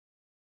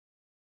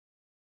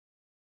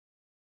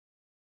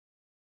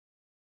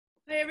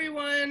Hi,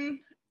 everyone.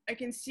 I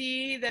can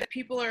see that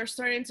people are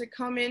starting to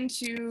come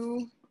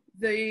into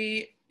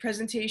the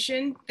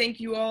presentation. Thank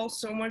you all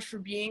so much for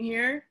being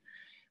here.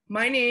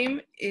 My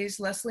name is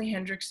Leslie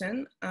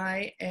Hendrickson.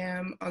 I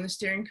am on the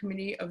steering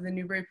committee of the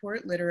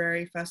Newburyport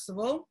Literary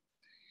Festival.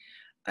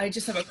 I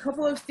just have a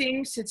couple of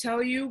things to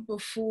tell you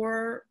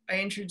before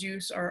I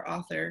introduce our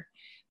author.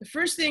 The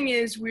first thing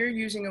is we're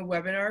using a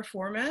webinar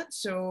format,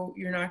 so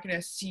you're not going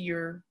to see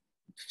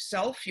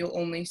yourself, you'll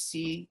only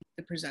see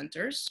the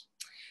presenters.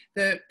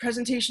 The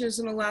presentation is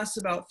going to last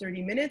about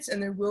 30 minutes, and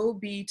there will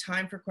be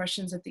time for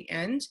questions at the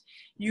end.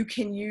 You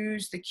can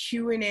use the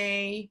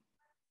Q&A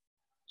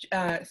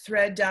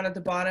thread down at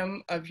the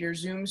bottom of your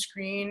Zoom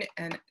screen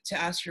and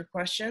to ask your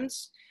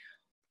questions.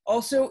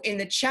 Also, in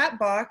the chat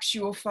box,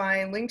 you will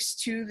find links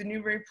to the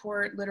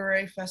Newburyport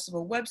Literary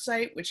Festival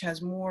website, which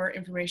has more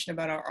information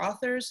about our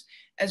authors,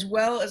 as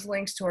well as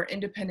links to our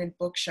independent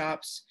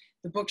bookshops,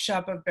 the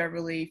Bookshop of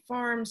Beverly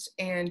Farms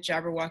and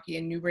Jabberwocky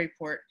in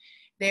Newburyport.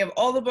 They have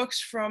all the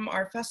books from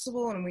our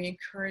festival, and we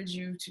encourage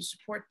you to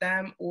support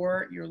them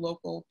or your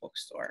local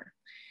bookstore.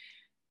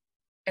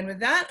 And with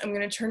that, I'm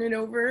going to turn it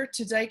over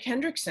to Dyke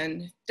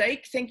Hendrickson.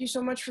 Dyke, thank you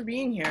so much for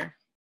being here.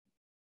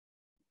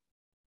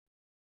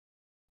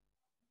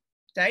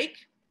 Dyke?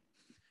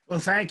 Well,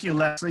 thank you,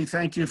 Leslie.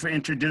 Thank you for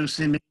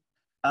introducing me.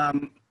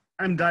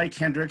 I'm Dyke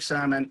Hendrickson.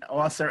 I'm an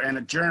author and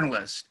a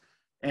journalist.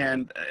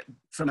 And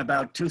from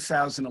about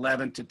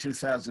 2011 to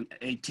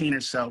 2018 or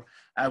so,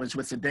 I was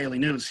with the Daily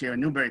News here in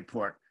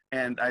Newburyport.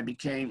 And I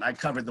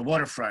covered the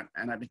waterfront,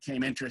 and I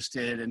became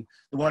interested in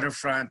the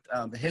waterfront,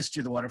 the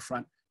history of the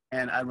waterfront.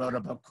 And I wrote a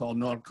book called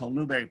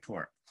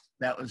Newburyport.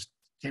 That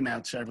came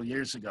out several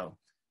years ago.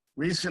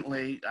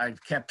 Recently,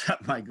 I've kept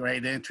up my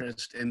great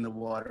interest in the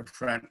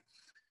waterfront,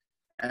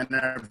 and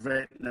I've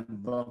written a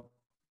book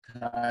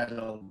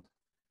titled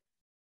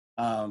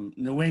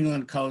New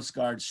England Coast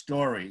Guard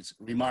Stories,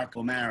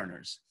 Remarkable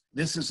Mariners.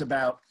 This is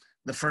about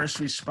the first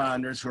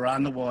responders who are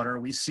on the water.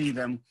 We see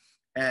them,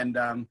 and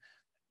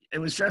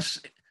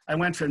I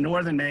went from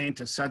northern Maine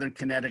to southern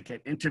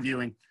Connecticut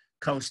interviewing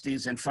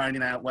coasties and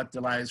finding out what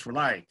their lives were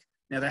like.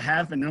 Now, there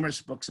have been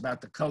numerous books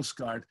about the Coast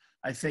Guard.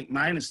 I think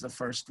mine is the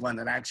first one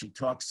that actually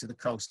talks to the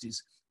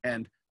coasties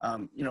and,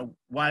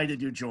 why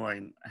did you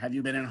join? Have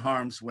you been in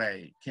harm's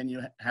way? Can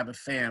you have a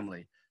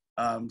family?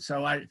 It's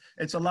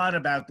a lot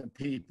about the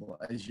people,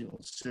 as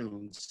you'll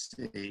soon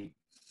see.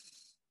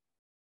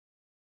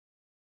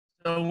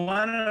 So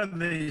one of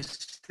the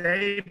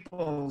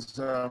staples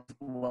of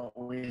what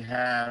we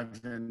have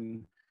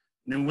in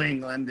New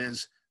England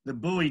is the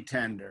buoy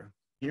tender.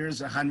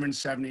 Here's a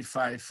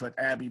 175-foot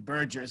Abbey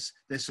Burgess.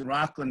 This is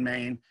Rockland,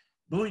 Maine.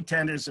 Buoy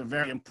tenders are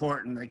very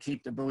important. They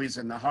keep the buoys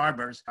in the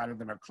harbors. A lot of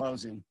them are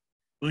closing.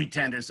 Buoy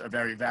tenders are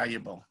very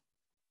valuable.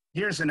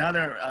 Here's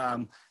another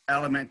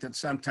element that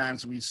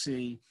sometimes we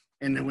see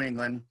in New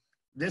England.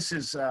 This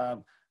is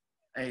a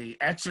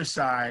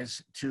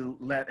exercise to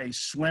let a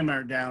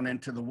swimmer down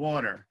into the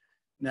water.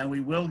 Now, we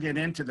will get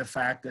into the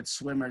fact that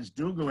swimmers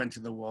do go into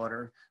the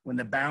water. When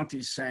the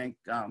Bounty sank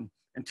in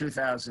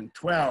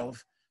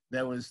 2012,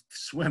 there was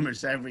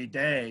swimmers every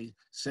day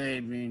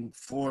saving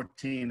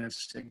 14 or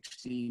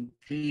 16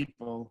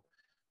 people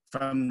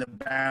from the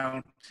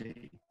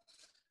Bounty.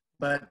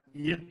 But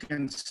you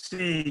can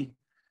see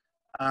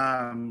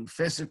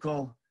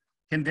physical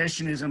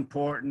condition is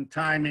important,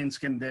 timing's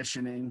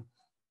important,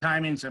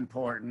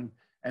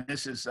 and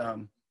this is a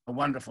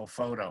wonderful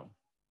photo.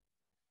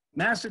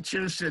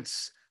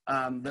 Massachusetts,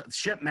 the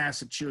ship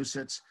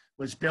Massachusetts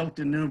was built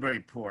in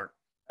Newburyport.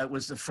 It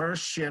was the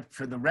first ship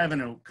for the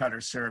revenue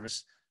cutter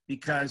service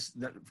because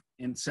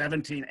in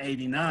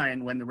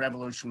 1789, when the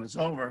Revolution was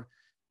over,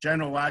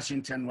 General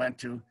Washington went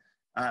to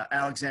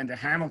Alexander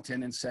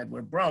Hamilton and said,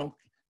 we're broke,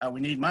 we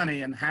need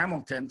money. And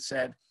Hamilton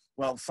said,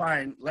 well,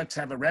 fine, let's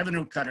have a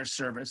revenue cutter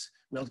service.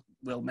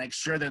 We'll make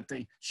sure that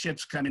the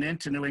ships coming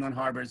into New England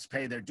harbors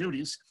pay their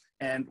duties,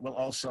 and we'll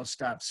also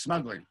stop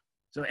smuggling.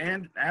 So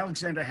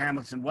Alexander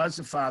Hamilton was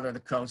the father of the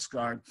Coast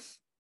Guard,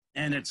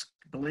 and it's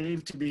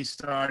believed to be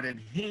started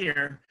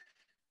here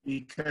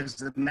because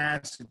the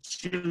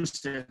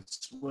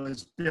Massachusetts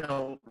was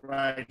built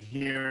right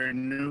here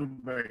in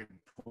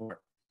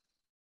Newburyport.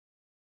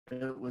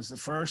 It was the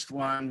first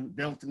one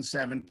built in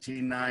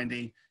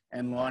 1790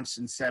 and launched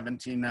in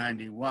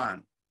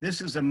 1791. This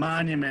is a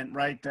monument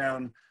right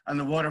down on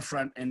the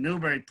waterfront in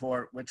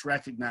Newburyport, which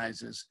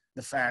recognizes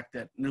the fact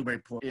that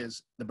Newburyport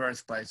is the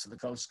birthplace of the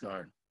Coast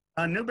Guard.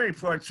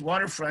 Newburyport's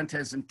waterfront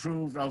has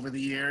improved over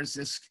the years.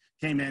 This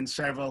came in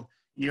several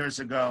years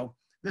ago.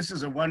 This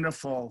is a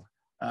wonderful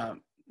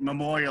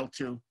memorial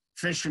to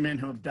fishermen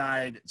who have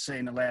died, say,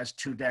 in the last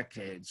 2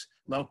 decades,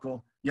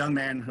 local young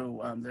men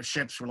who their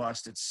ships were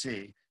lost at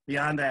sea.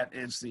 Beyond that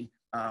is the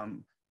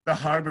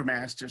harbor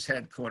master's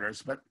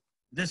headquarters. But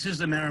this is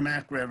the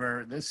Merrimack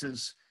River. This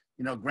is,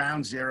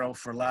 ground zero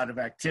for a lot of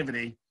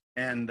activity.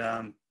 And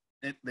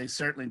they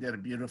certainly did a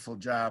beautiful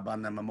job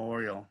on the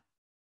memorial.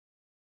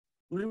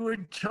 We were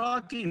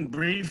talking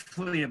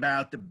briefly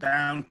about the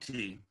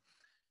Bounty.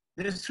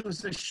 This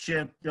was a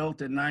ship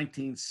built in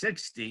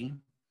 1960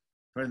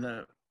 for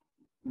the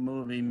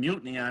movie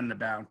Mutiny on the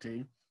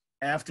Bounty.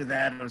 After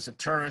that, it was a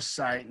tourist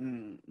site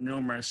in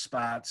numerous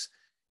spots.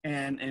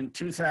 And in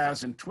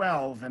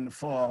 2012, in the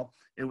fall,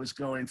 it was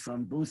going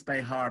from Booth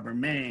Bay Harbor,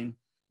 Maine,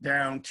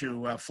 down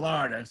to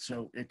Florida,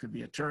 so it could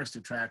be a tourist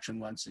attraction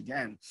once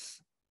again.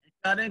 It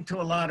got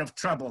into a lot of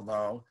trouble,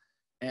 though,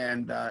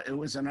 and it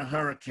was in a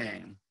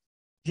hurricane.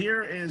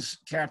 Here is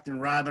Captain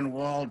Robin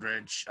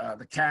Waldridge,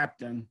 the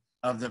captain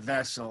of the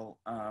vessel.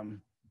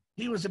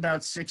 He was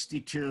about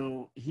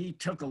 62. He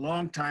took a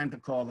long time to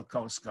call the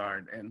Coast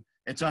Guard, and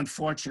it's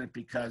unfortunate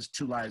because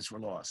 2 lives were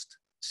lost.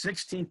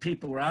 16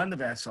 people were on the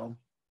vessel,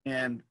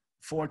 and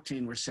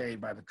 14 were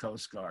saved by the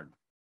Coast Guard.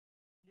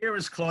 Here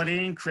is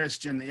Claudine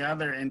Christian, the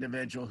other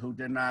individual who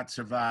did not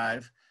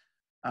survive.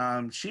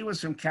 She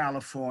was from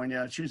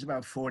California. She was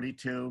about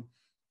 42.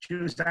 She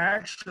was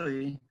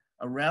actually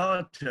a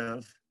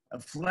relative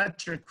of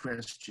Fletcher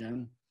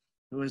Christian,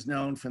 who is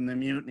known from the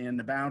Mutiny and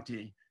the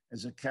Bounty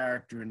as a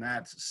character in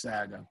that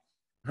saga.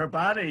 Her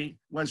body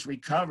was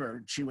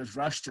recovered. She was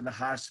rushed to the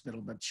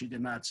hospital, but she did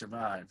not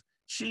survive.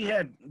 She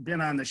had been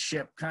on the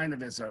ship kind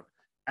of as a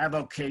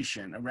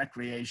avocation, a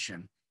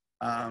recreation,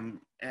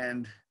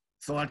 and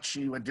thought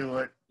she would do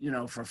it,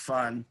 for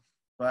fun,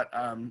 but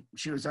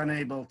she was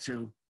unable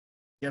to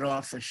get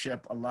off the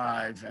ship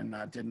alive and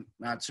did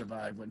not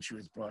survive when she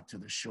was brought to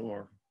the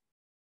shore.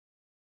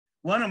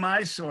 One of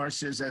my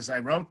sources, as I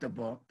wrote the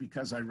book,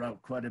 because I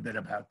wrote quite a bit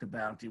about the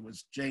Bounty,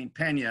 was Jane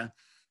Pena,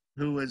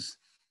 who was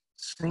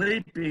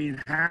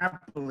sleeping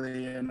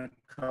happily in a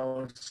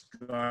Coast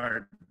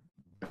Guard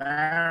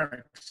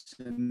barracks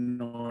in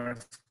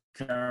North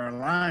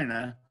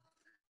Carolina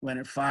when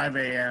at 5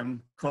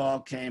 a.m. call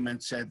came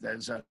and said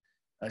there's a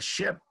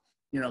ship,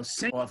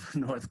 sinking off the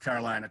North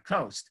Carolina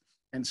coast.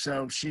 And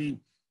so she,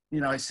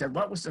 I said,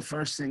 what was the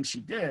first thing she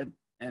did?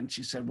 And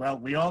she said, well,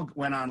 we all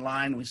went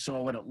online. We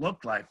saw what it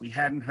looked like. We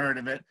hadn't heard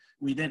of it.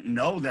 We didn't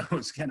know there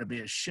was going to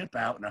be a ship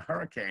out in a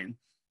hurricane.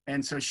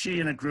 And so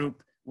she and a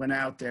group went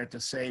out there to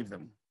save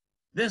them.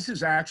 This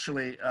is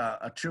actually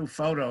a true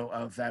photo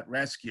of that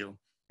rescue.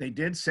 They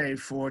did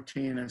save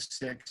 14 or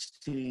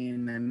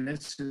 16, and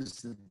this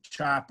is the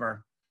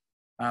chopper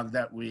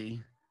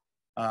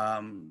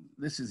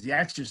this is the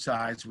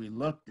exercise we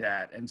looked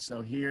at. And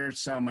so here's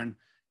someone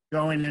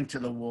going into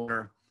the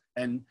water,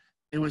 and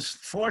it was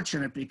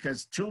fortunate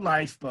because 2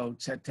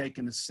 lifeboats had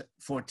taken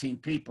 14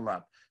 people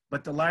up,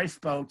 but the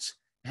lifeboats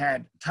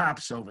had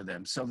tops over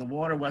them. So the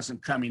water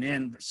wasn't coming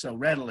in so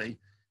readily.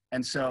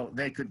 And so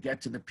they could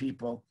get to the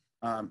people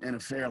in a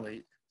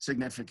fairly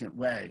significant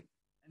way.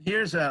 And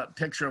here's a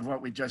picture of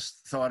what we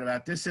just thought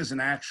about. This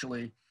isn't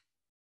actually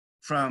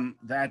from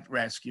that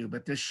rescue,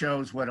 but this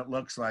shows what it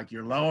looks like.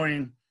 You're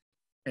lowering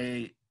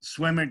a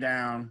swimmer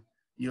down,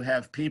 you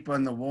have people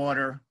in the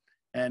water,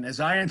 and as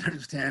I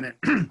understand it,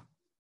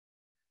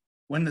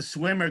 when the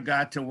swimmer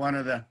got to one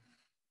of the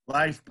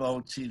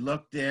lifeboats, he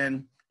looked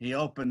in, he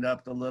opened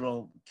up the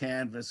little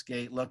canvas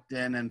gate, looked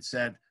in and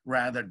said,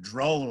 rather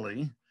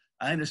drolly,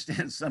 I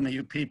understand some of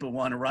you people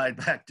want to ride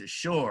back to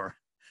shore.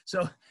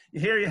 So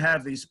here you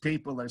have these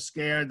people, they're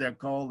scared, they're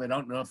cold, they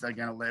don't know if they're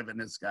going to live. And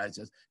this guy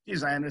says,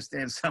 geez, I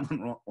understand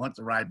someone wants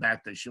to ride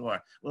back to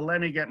shore. Well, let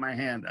me get my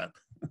hand up.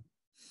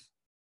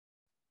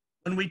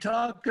 When we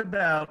talk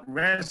about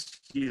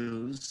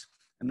rescues,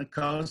 and the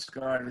Coast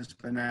Guard has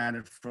been at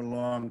it for a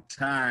long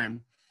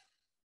time,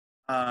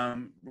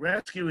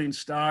 rescuing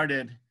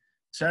started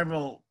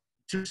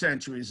 2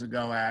 centuries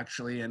ago,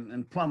 actually,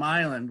 and Plum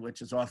Island,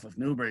 which is off of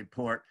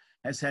Newburyport,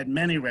 has had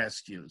many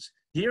rescues.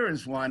 Here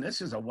is one. This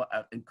is an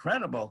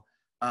incredible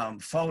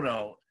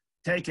photo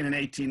taken in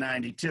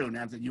 1892.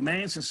 Now, the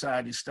Humane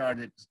Society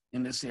started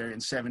in this area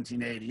in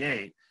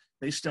 1788.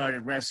 They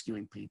started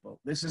rescuing people.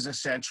 This is a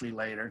century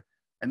later,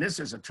 and this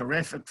is a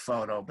terrific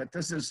photo, but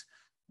this is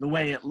the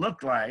way it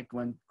looked like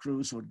when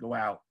crews would go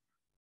out.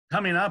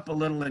 Coming up a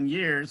little in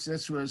years,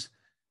 this was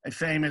a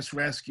famous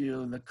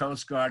rescue the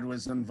Coast Guard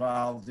was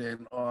involved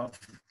in off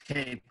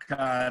Cape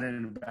Cod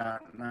in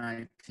about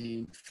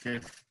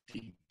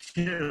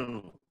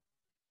 1952.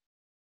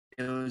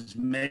 It was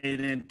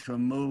made into a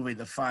movie,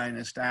 The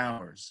Finest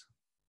Hours.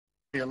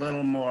 A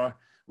little more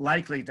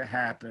likely to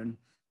happen.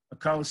 A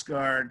Coast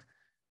Guard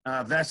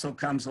vessel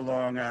comes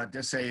along,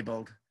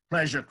 disabled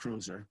pleasure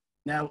cruiser.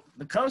 Now,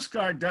 the Coast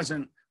Guard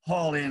doesn't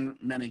haul in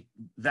many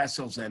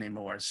vessels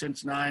anymore.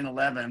 Since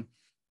 9/11,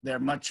 they're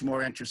much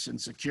more interested in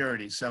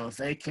security. So if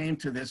they came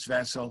to this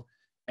vessel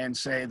and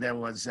say there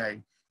was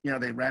they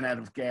ran out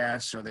of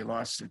gas or they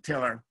lost their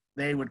tiller,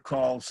 they would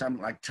call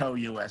something like Tow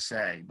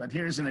USA. But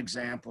here's an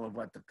example of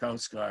what the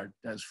Coast Guard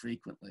does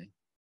frequently.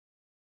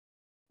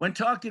 When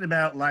talking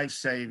about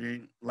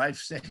lifesavers,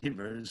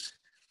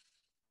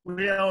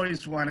 we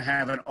always want to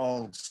have an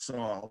old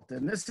salt,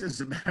 and this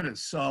is about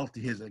as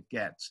salty as it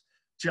gets.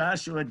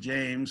 Joshua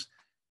James,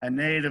 a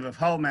native of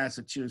Hull,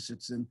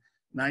 Massachusetts in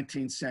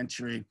 19th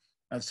century,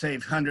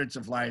 saved hundreds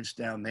of lives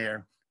down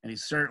there, and he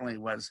certainly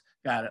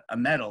got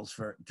medals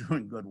for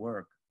doing good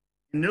work.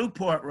 In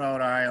Newport, Rhode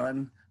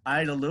Island,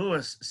 Ida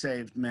Lewis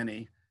saved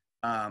many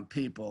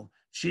people.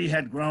 She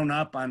had grown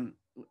up on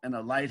in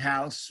a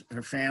lighthouse.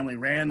 Her family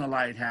ran the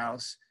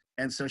lighthouse.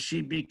 And so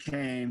she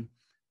became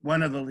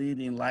one of the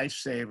leading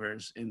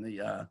lifesavers in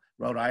the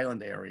Rhode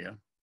Island area.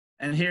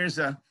 And here's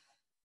a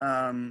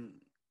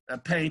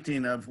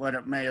painting of what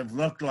it may have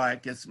looked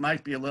like. It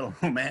might be a little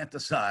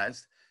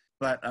romanticized,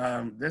 but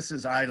this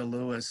is Ida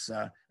Lewis,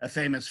 a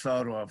famous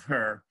photo of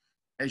her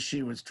as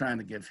she was trying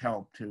to give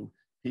help to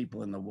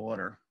people in the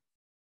water.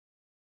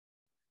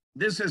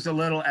 This is a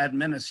little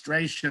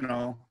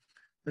administrational.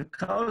 The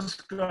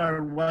Coast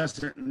Guard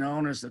wasn't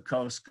known as the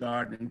Coast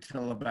Guard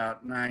until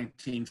about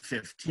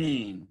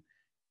 1915.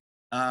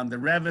 The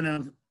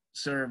Revenue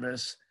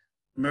Service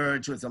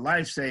merged with the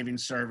Life-Saving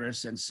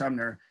Service, and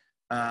Sumner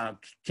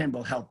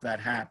Kimball helped that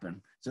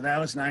happen. So that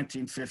was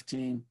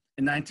 1915.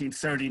 In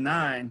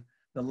 1939,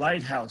 the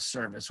Lighthouse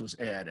Service was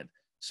added.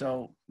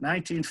 So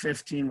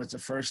 1915 was the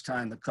first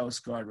time the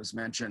Coast Guard was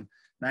mentioned.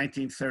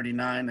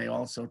 1939, they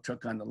also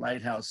took on the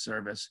Lighthouse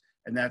Service,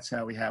 and that's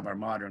how we have our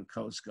modern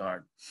Coast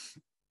Guard.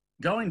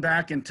 Going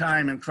back in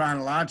time and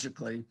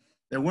chronologically,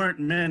 there weren't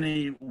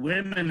many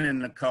women in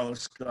the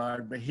Coast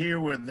Guard, but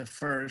here were the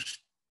first,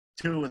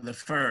 two of the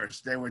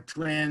first. They were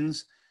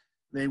twins.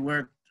 They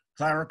worked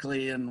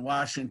clerically in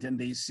Washington,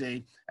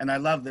 D.C., and I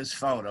love this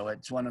photo.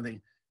 It's one of the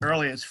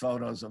earliest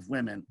photos of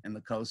women in the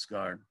Coast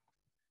Guard.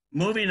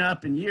 Moving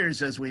up in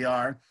years as we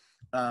are,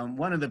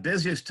 one of the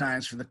busiest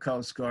times for the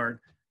Coast Guard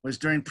was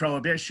during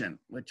Prohibition,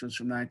 which was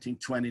from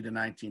 1920 to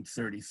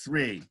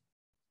 1933.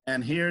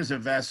 And here's a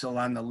vessel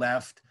on the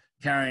left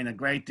carrying a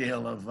great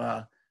deal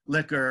of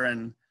liquor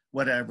and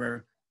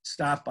whatever,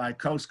 stopped by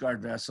Coast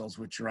Guard vessels,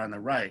 which are on the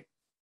right.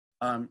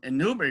 In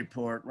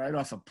Newburyport, right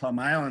off of Plum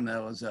Island,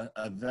 there was a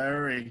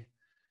very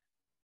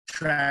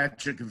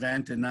tragic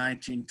event in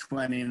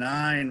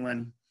 1929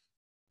 when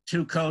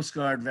two Coast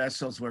Guard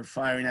vessels were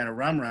firing at a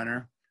rum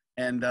runner,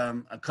 and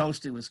a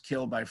coastie was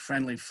killed by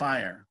friendly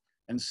fire.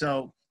 And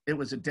so it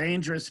was a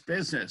dangerous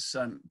business,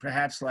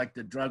 perhaps like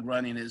the drug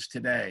running is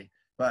today.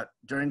 But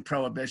during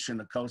Prohibition,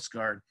 the Coast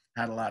Guard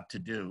had a lot to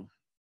do.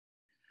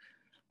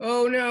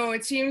 Oh no,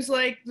 it seems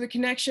like the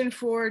connection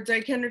for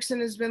Dyke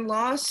Hendrickson has been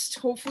lost.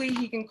 Hopefully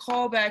he can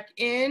call back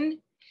in.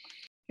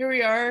 Here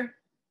we are.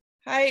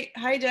 Hi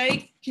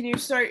Dyke, can you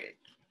start?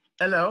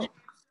 Hello.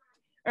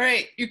 All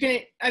right, you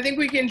can, I think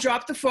we can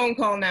drop the phone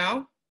call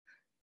now.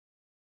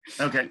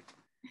 Okay.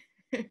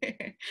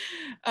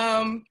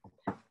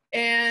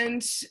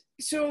 And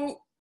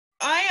so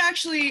I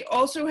actually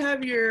also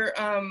have your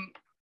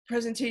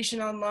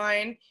presentation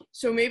online.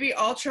 So maybe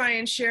I'll try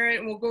and share it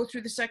and we'll go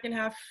through the second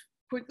half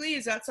quickly.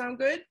 Does that sound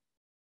good?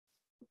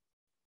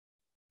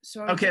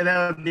 So okay,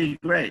 that would be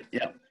great.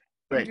 Yeah,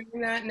 great. I'm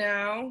doing that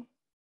now.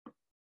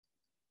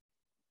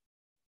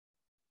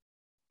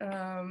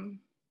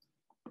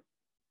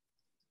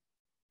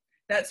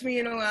 That's me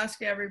in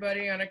Alaska,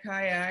 everybody, on a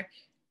kayak.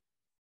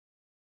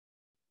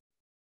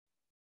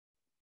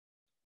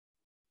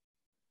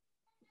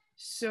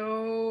 So,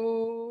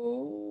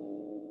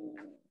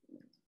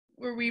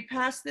 were we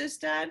past this,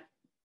 Dad?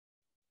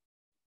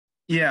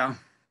 Yeah.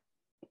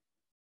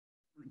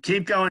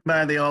 Keep going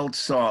by the old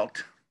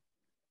salt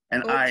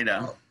and Old Ida.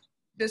 Salt.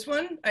 This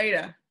one?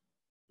 Ida.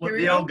 Well,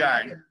 the old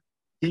guy.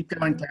 Keep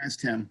going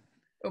past him.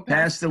 Oh,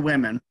 past the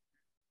women.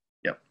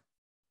 Yep.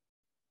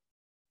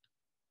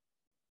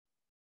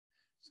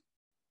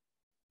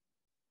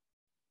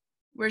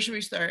 Where should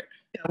we start?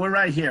 Yeah, we're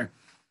right here.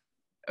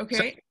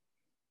 Okay.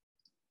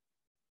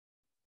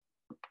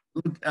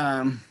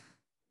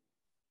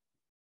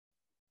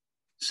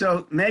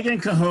 So Megan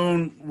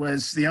Cahoon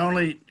was the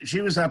only,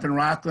 she was up in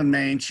Rockland,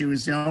 Maine. She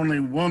was the only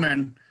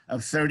woman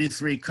of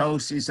 33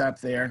 coasties up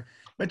there,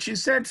 but she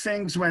said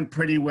things went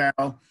pretty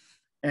well.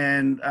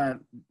 And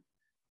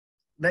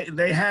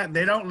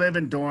they don't live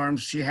in dorms.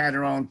 She had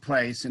her own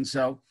place. And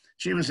so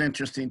she was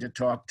interesting to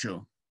talk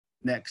to.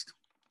 Next.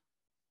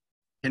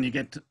 Can you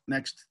get to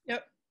next?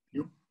 Yep.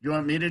 You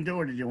want me to do it,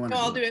 or do you want to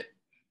I'll do it?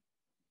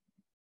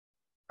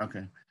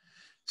 Okay.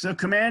 So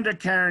Commander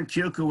Karen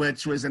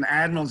Kukowitz was an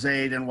admiral's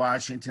aide in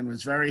Washington,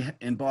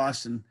 in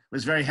Boston,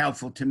 was very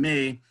helpful to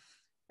me.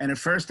 And at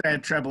first I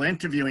had trouble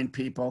interviewing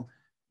people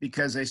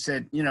because they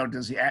said, you know,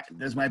 does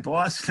my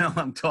boss know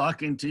I'm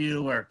talking to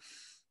you, or,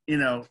 you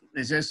know,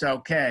 is this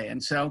okay?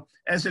 And so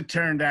as it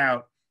turned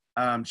out,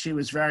 she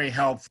was very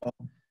helpful.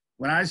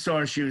 When I saw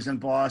her, she was in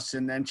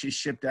Boston, then she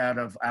shipped out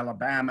of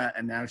Alabama,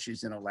 and now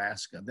she's in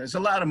Alaska. There's a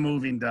lot of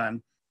moving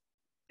done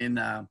in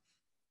the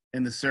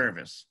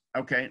service.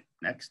 Okay,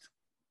 next.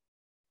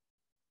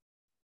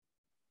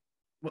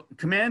 Well,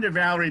 Commander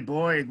Valerie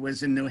Boyd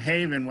was in New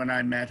Haven when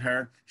I met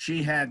her.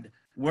 She had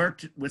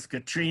worked with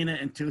Katrina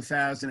in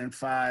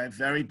 2005,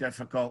 very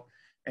difficult.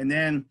 And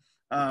then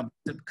the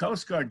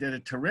Coast Guard did a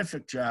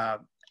terrific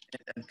job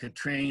at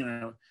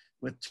Katrina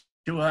with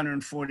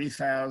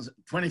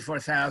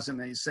 24,000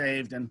 they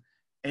saved and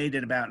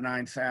aided about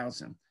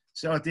 9,000.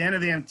 So at the end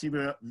of the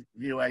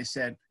interview, I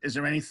said, is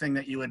there anything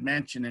that you would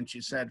mention? And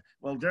she said,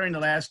 well, during the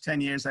last 10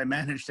 years, I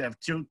managed to have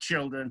 2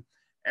 children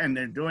and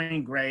they're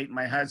doing great.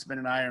 My husband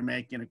and I are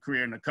making a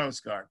career in the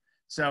Coast Guard.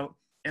 So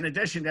in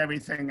addition to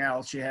everything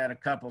else, she had a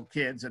couple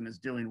kids and is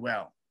doing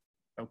well.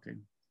 Okay.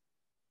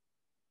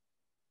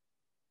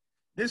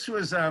 This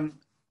was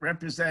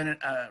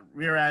Representative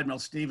Rear Admiral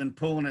Stephen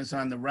Poulin is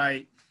on the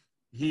right.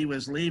 He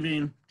was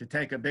leaving to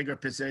take a bigger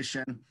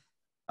position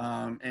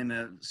in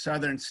the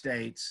southern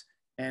states,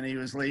 and he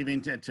was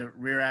leaving to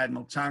Rear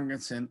Admiral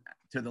Tonkinson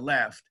to the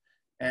left.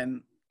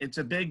 And it's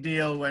a big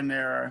deal when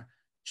there are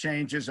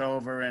changes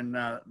over, and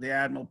the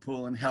Admiral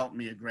Poulin helped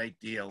me a great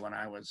deal when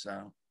I was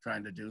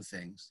trying to do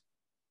things.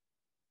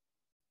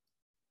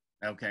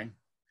 Okay.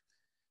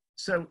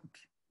 So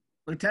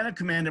Lieutenant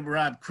Commander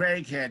Rob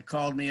Craighead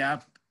called me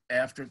up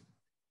after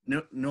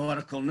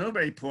Nautical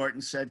Newburyport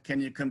and said, can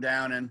you come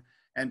down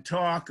and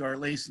talk, or at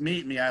least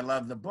meet me? I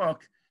love the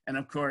book. And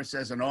of course,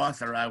 as an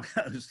author, I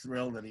was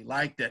thrilled that he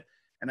liked it.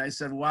 And I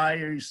said, why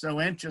are you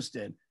so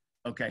interested?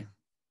 Okay.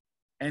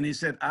 And he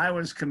said, I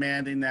was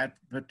commanding that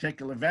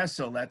particular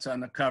vessel that's on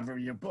the cover of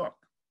your book.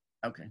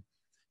 Okay.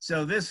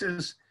 So this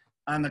is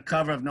on the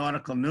cover of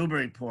Nautical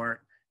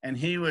Newburyport, and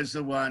he was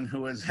the one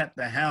who was at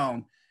the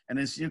helm. And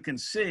as you can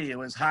see, it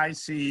was high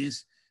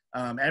seas.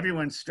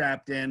 Everyone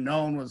strapped in,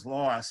 no one was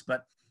lost.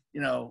 But,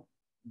 you know,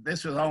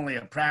 this was only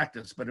a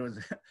practice, but it was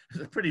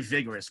a pretty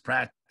vigorous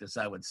practice,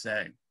 I would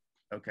say.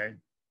 Okay.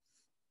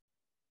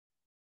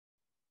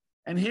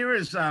 And here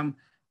is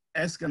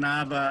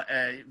Escanaba,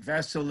 a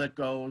vessel that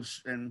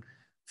goes and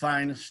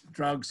finds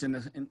drugs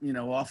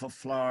off of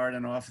Florida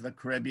and off of the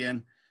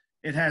Caribbean.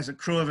 It has a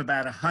crew of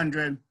about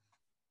 100.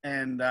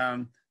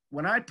 And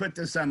when I put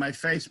this on my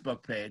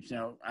Facebook page, you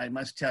know, I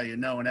must tell you,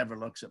 no one ever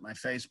looks at my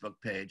Facebook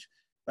page,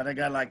 but I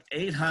got like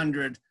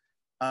 800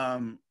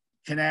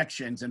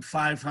 connections and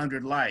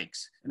 500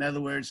 likes. In other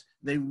words,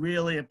 they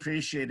really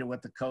appreciated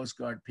what the Coast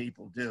Guard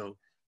people do,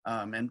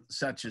 and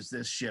such as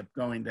this ship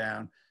going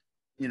down,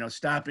 you know,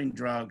 stopping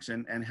drugs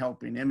and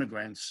helping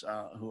immigrants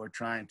who are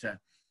trying to,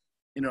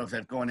 you know, if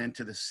they're going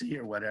into the sea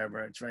or whatever,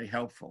 it's very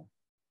helpful.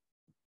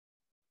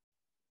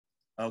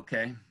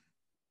 Okay.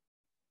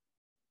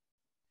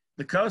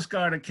 The Coast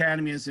Guard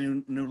Academy is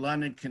in New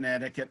London,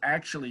 Connecticut.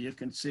 Actually, you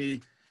can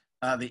see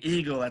the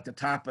eagle at the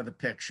top of the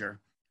picture.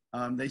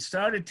 They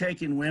started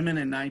taking women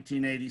in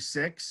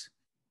 1986.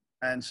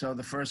 And so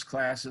the first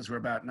classes were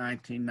about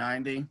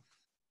 1990.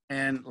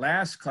 And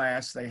last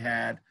class they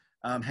had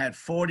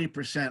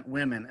 40%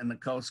 women in the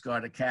Coast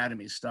Guard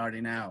Academy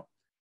starting out.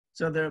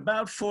 So there are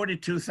about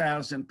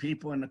 42,000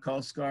 people in the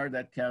Coast Guard.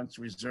 That counts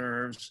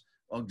reserves,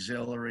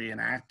 auxiliary,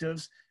 and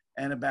actives.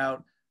 And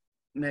about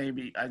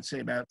maybe, I'd say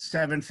about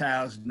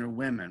 7,000 are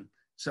women.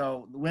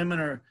 So the women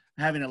are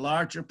having a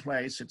larger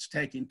place. It's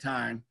taking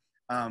time,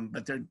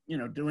 but they're, you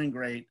know, doing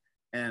great.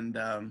 And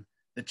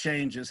the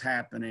change is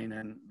happening.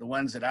 And the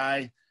ones that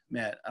I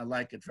met, I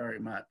like it very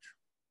much.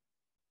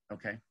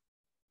 Okay.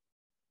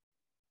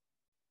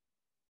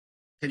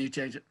 Can you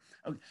change it?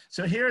 Okay.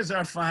 So here's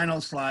our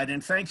final slide.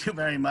 And thank you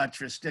very much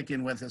for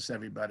sticking with us,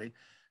 everybody.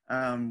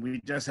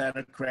 We just had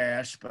a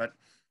crash, but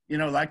you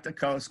know, like the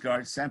Coast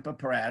Guard, semper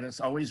paratus,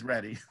 always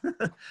ready,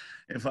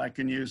 if I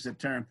can use the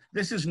term.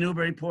 This is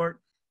Newburyport.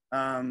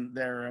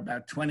 There are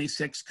about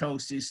 26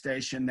 coasties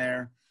stationed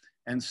there.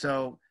 And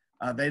so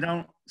they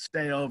don't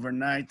stay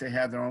overnight. They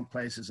have their own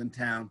places in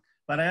town.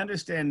 But I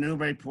understand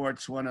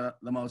Newburyport's one of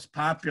the most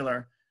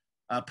popular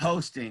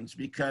postings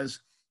because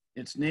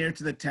it's near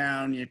to the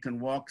town. You can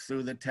walk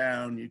through the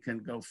town. You can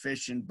go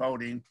fishing,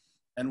 boating,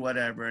 and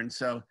whatever. And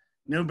so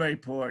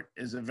Newburyport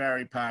is a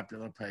very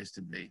popular place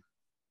to be.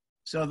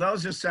 So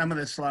those are some of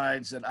the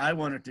slides that I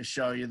wanted to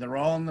show you. They're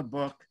all in the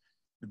book.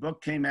 The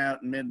book came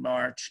out in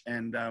mid-March.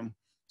 And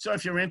so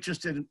if you're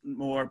interested in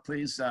more,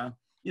 please,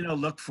 you know,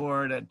 look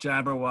for it at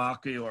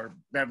Jabberwocky or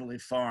Beverly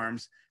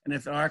Farms. And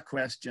if there are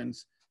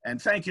questions,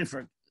 and thank you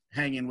for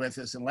hanging with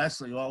us. And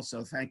Leslie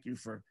also, thank you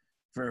for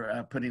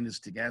putting this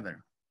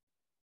together.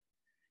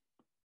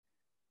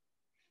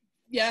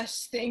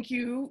 Yes, thank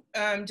you,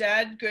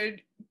 Dad.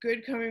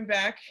 Good coming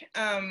back,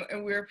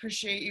 and we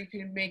appreciate you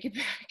can make it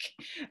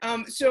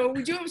back. So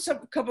we do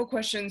have a couple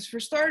questions. For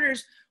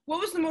starters,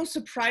 what was the most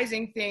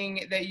surprising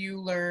thing that you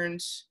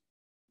learned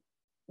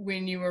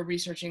when you were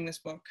researching this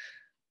book?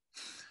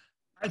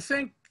 I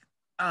think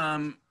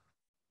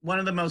one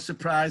of the most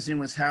surprising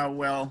was how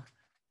well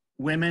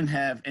women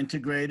have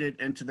integrated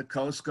into the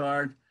Coast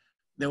Guard.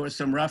 There were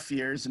some rough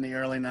years in the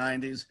early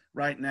 90s.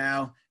 Right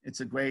now,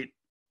 it's a great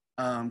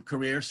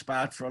career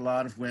spot for a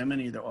lot of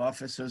women, either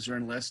officers or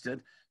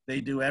enlisted.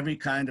 They do every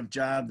kind of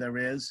job there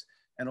is.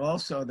 And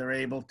also they're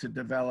able to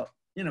develop,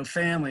 you know,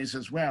 families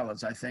as well,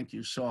 as I think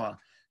you saw.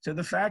 So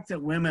the fact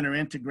that women are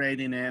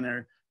integrating in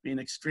or being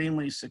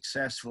extremely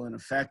successful and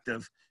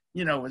effective,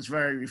 you know, was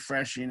very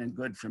refreshing and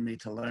good for me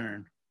to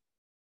learn.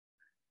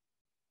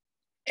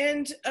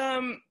 And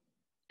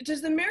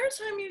does the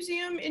Maritime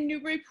Museum in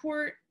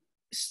Newburyport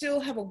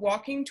still have a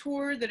walking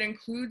tour that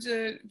includes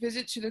a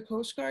visit to the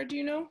Coast Guard, do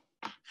you know?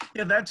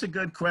 Yeah, that's a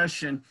good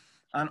question.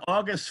 On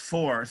August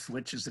 4th,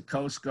 which is the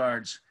Coast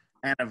Guard's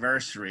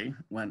anniversary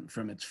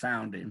from its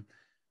founding,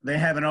 they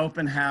have an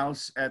open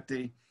house at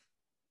the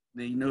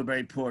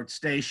Newburyport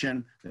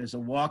station. There's a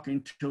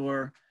walking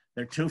tour.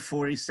 There are two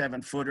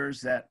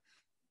 47-footers that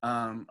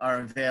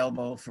are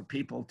available for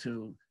people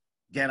to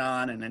get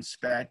on and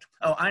inspect.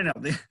 Oh, I know.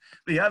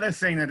 The other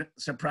thing that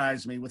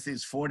surprised me with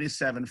these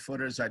 47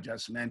 footers I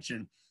just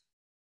mentioned,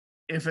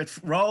 if it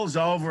rolls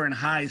over in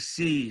high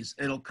seas,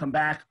 it'll come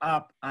back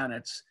up on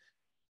its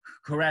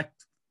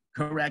correct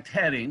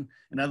heading.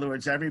 In other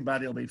words,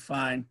 everybody will be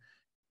fine,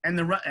 and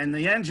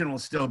the engine will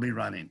still be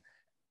running.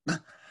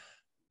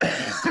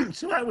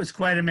 So I was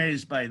quite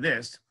amazed by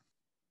this,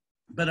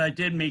 but I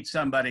did meet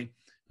somebody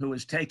who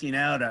was taking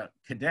out a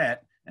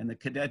cadet, and the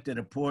cadet did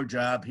a poor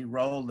job. He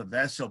rolled the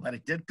vessel, but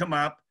it did come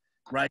up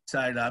right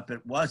side up.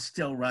 It was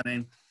still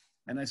running.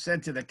 And I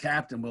said to the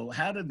captain, well,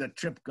 how did the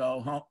trip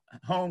go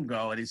home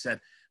go? And he said,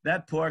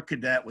 that poor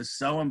cadet was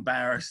so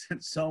embarrassed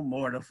and so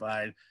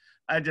mortified.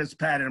 I just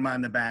patted him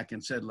on the back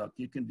and said, look,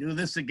 you can do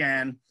this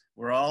again.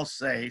 We're all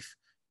safe,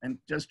 and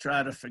just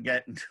try to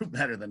forget and do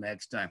better the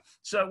next time.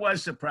 So it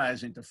was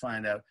surprising to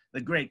find out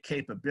the great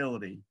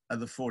capability of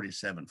the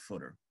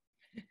 47-footer.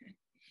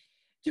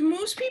 Do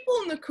most people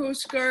in the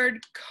Coast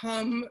Guard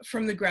come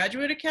from the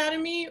Graduate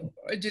Academy,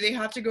 or do they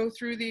have to go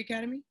through the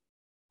academy?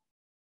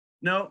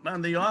 No,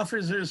 the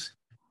officers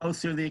go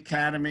through the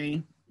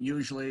academy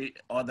usually,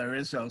 or there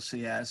is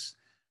OCS.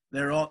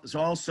 There's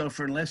also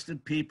for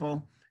enlisted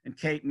people in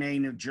Cape May,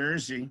 New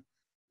Jersey,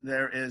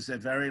 there is a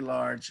very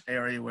large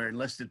area where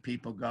enlisted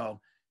people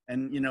go.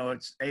 And, you know,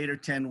 it's 8 or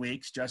 10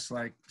 weeks, just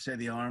like, say,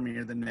 the Army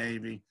or the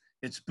Navy.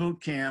 It's boot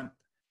camp.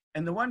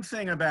 And the one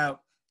thing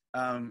about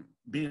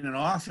being an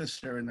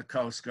officer in the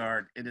Coast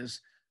Guard, it is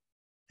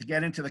to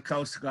get into the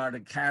Coast Guard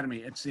Academy.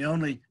 It's the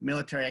only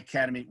military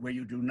academy where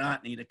you do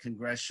not need a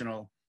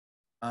congressional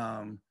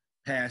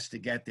pass to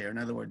get there. In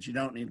other words, you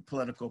don't need a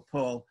political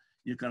pull.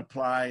 You can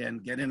apply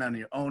and get in on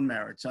your own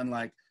merits,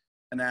 unlike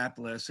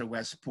Annapolis or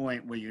West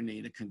Point, where you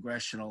need a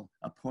congressional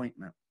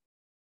appointment.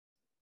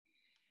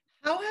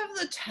 How have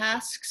the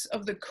tasks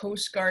of the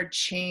Coast Guard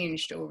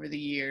changed over the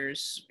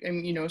years?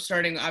 And, you know,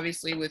 starting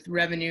obviously with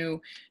revenue,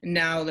 and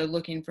now they're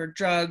looking for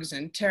drugs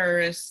and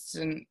terrorists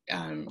and,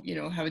 you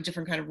know, have a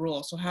different kind of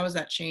role. So how has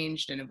that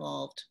changed and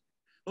evolved?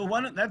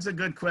 Well, that's a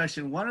good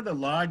question. One of the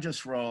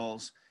largest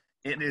roles,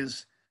 it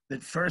is the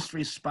first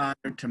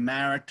responder to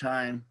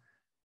maritime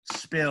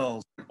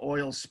spills,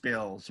 oil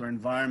spills, or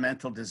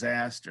environmental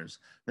disasters.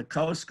 The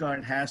Coast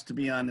Guard has to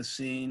be on the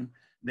scene.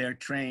 They're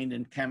trained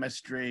in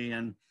chemistry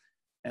and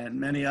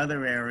many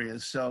other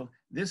areas. So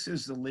this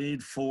is the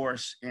lead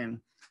force in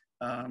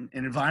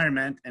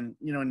environment. And,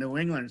 you know, in New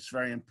England, it's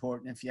very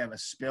important if you have a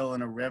spill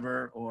in a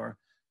river or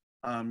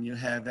you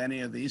have any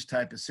of these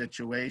type of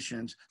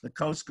situations, the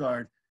Coast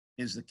Guard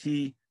is the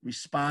key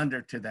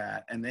responder to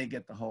that, and they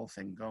get the whole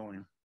thing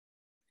going.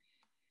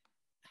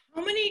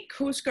 How many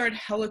Coast Guard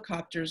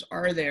helicopters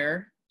are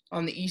there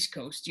on the East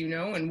Coast, do you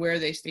know, and where are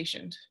they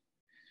stationed?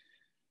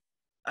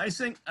 I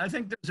think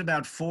there's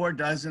about 4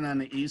 dozen on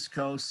the East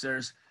Coast.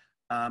 There's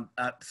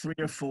 3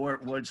 or 4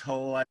 at Woods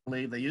Hole, I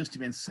believe. They used to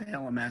be in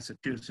Salem,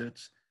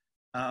 Massachusetts,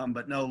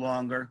 but no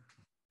longer.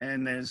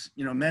 And there's,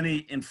 you know,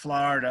 many in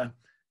Florida.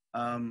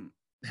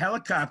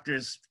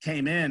 Helicopters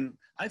came in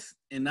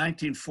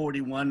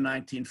 1941,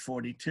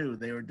 1942.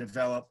 They were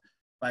developed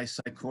by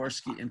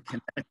Sikorsky in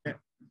Connecticut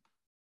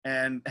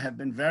and have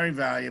been very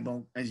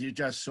valuable, as you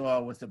just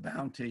saw with the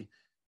Bounty.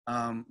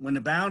 When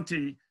the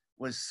Bounty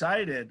was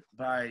sighted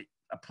by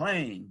a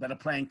plane, but a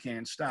plane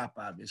can't stop,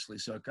 obviously,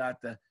 so it got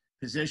the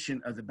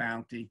position of the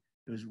Bounty.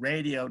 It was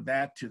radioed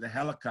that to the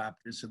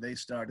helicopters, so they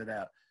started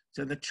out.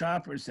 So the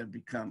choppers have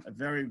become a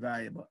very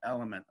valuable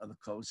element of the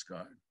Coast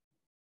Guard.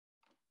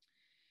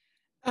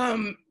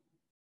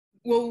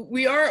 Well,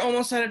 we are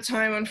almost out of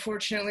time,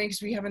 unfortunately,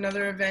 because we have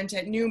another event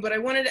at noon, but I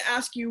wanted to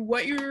ask you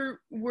what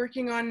you're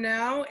working on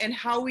now and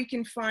how we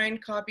can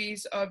find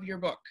copies of your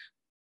book.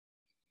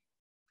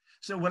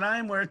 So what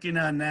I'm working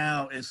on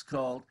now is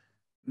called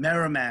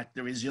Merrimack,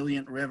 the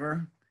Resilient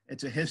River.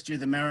 It's a history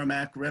of the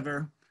Merrimack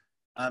River.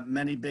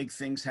 Many big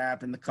things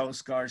happened. The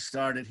Coast Guard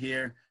started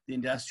here. The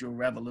Industrial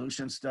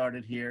Revolution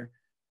started here.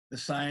 The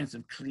science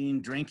of clean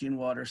drinking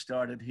water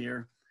started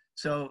here.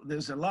 So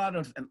there's a lot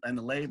of, and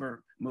the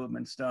labor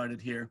movement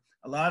started here.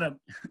 A lot of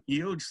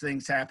huge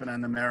things happen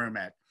on the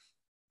Merrimack.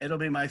 It'll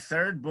be my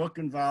 3rd book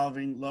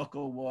involving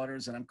local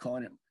waters, and I'm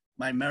calling it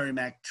my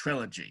Merrimack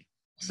Trilogy.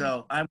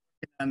 So I'm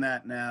working on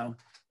that now.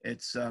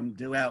 It's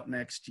due out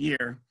next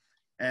year.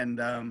 And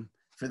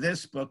for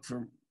this book,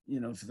 for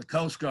the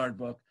Coast Guard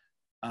book,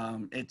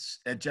 it's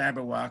at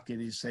Jabberwocky,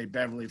 you say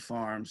Beverly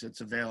Farms.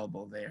 It's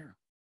available there.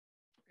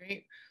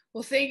 Great.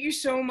 Well, thank you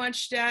so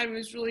much, Dad. It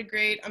was really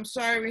great. I'm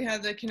sorry we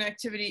had the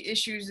connectivity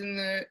issues in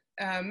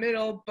the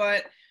middle,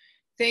 but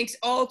thanks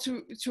all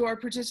to our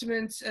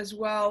participants as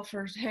well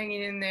for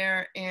hanging in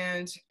there.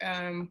 And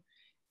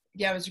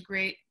yeah, it was a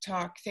great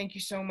talk. Thank you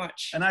so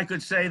much. And I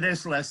could say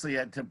this, Leslie,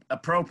 to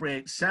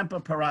appropriate Semper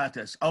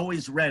Paratus,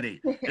 always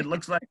ready. It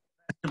looks like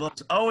the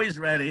festival's always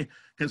ready,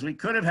 because we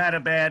could have had a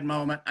bad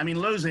moment. I mean,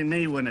 losing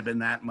me wouldn't have been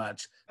that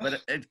much, but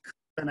it could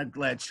have been a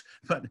glitch.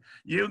 But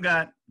you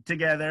got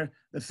together,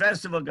 the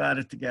festival got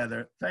it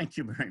together. Thank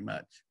you very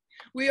much.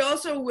 We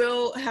also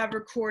will have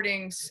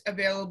recordings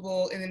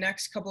available in the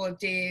next couple of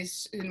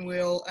days, and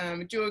we'll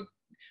do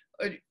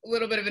a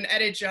little bit of an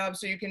edit job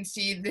so you can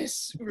see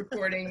this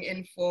recording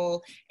in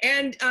full.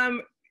 And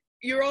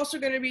you're also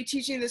going to be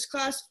teaching this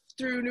class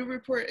through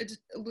Newburyport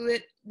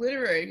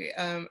Literary,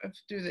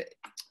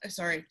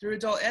 through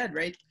adult ed,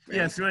 right?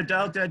 Yeah, through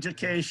adult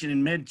education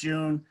in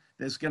mid-June.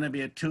 There's going to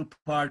be a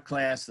two-part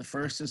class. The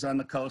first is on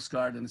the Coast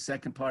Guard, and the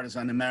second part is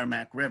on the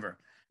Merrimack River.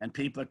 And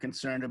people are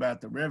concerned about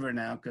the river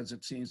now because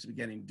it seems to be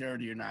getting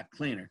dirtier, not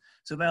cleaner.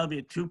 So that'll be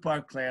a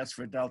two-part class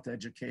for adult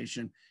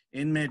education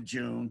in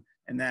mid-June,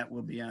 and that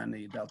will be on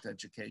the adult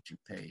education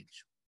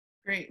page.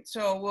 Great.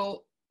 So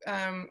we'll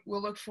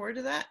look forward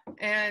to that.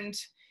 And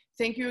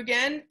thank you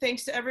again.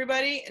 Thanks to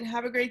everybody, and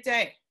have a great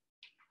day.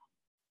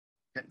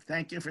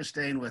 Thank you for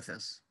staying with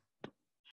us.